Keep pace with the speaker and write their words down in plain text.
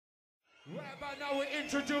Right about now we're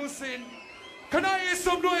introducing. Can I hear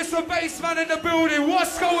some noise for Bassman in the building?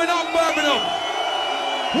 What's going on, Birmingham?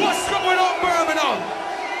 What's going on, Birmingham?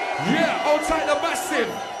 Yeah, outside the massive.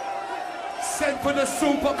 Send for the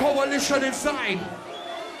super coalition inside.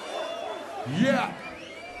 Yeah.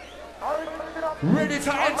 Ready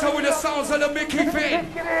to enter with the sounds of the Micky thing.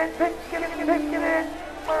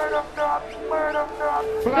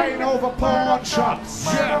 Flying over pawn shops.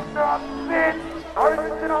 Yeah.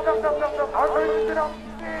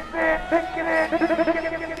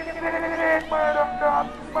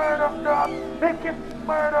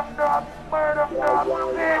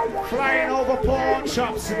 Flying over pawn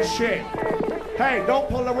shops and shit. Hey, don't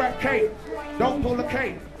pull the red cape. Don't pull the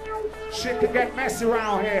cape. Shit can get messy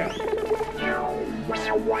around here.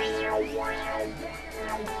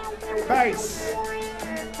 Bass.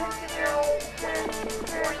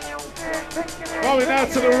 Going out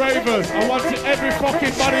to the ravers, I want every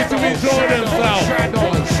fucking body to enjoy themselves.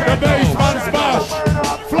 The Bassman smash,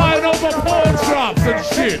 flying over pawn shops and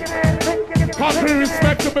shit. Concrete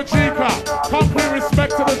respect to Majika, concrete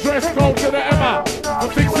respect to the dress code to the Emma, for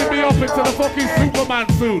fixing me up into the fucking Superman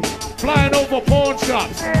suit. Flying over pawn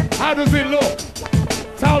shops, how does it look?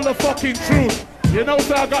 Tell the fucking truth. You know,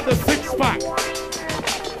 so I got the six-pack.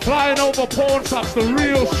 Flying over pawn shops, the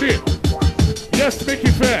real shit. Yes, Micky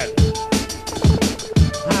Fair.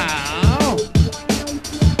 How?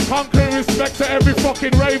 Concrete respect to every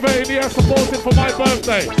fucking raver in here supporting for my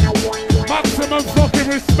birthday. Maximum fucking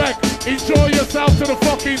respect. Enjoy yourself to the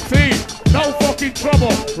fucking team. No fucking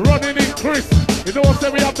trouble. Running in Cris. You know what,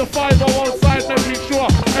 we have the 5 on one side, making sure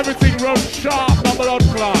everything runs sharp, double on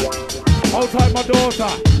cloud. Outside my daughter.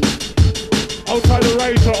 Outside the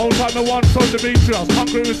Rachel, outside the one son Devize.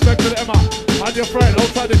 Concrete respect to the Emma. And your friend,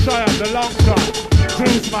 outside the Cheyenne, the long shot.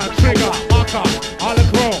 Juiceman, Trigger, Maka, all the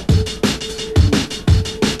crow.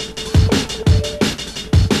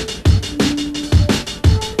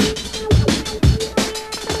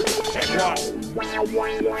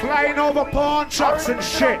 Flying over pawn shops and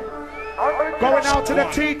shit. Going out to the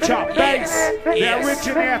teacher, Bass, the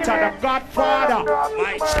originator, the godfather.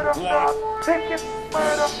 My check one.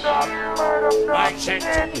 My check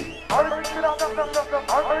two.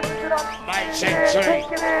 My check three.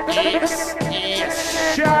 Yes.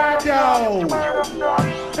 Shadow.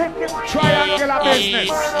 Triangular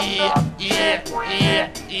business. Yes.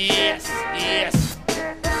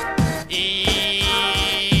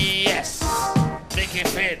 Micky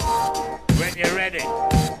Finn, when you're ready.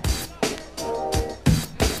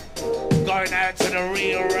 Going out to the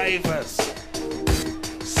real ravers.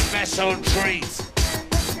 Special treat.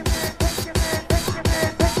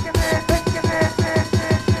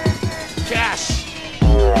 Cash.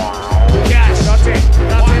 Cash. Nothing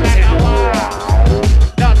like a war.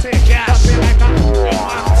 Nothing Cash. like a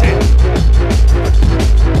Want it.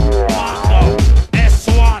 Mango.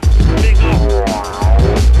 S1. Big up.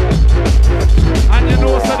 And you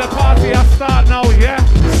know, so the party has started now, yeah?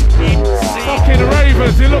 Fucking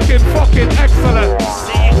ravers, you're looking fucking excellent.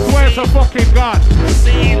 Swear to fucking God.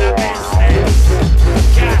 See the business.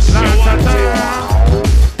 Cash. You want it.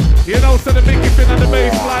 You know, so the Micky Finn and the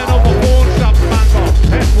bass flying over pawn shops, mango.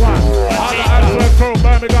 S1. All the Antwerp crew,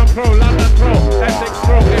 Birmingham crew, London crew, Essex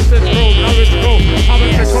crew, Eastern crew, Norwich crew,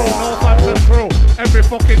 Coventry crew, Northampton crew, every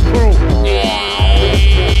fucking crew. Yes.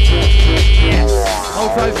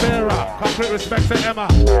 Outside Sarah, concrete respect to Emma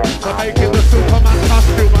for making the Superman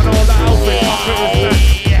costume and all the outfits, concrete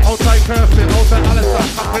respect. Outside Kirsten, outside Alistair,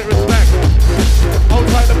 concrete respect.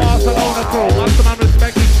 Outside the Barcelona crew, Masterman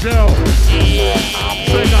respect is Joe.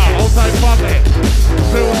 Trigger, outside Bobby,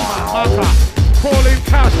 Juiceman, Maka. Calling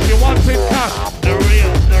cash, you wanted cash. The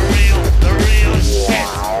real shit.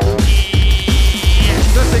 Yes.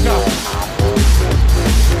 Jessica.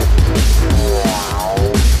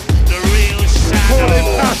 The real Calling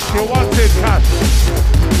shadow. cash, you wanted cash.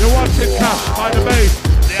 You wanted cash by the base.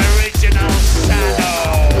 The original shadow.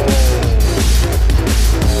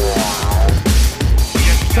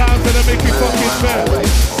 Sounds of the Micky fucking Fair.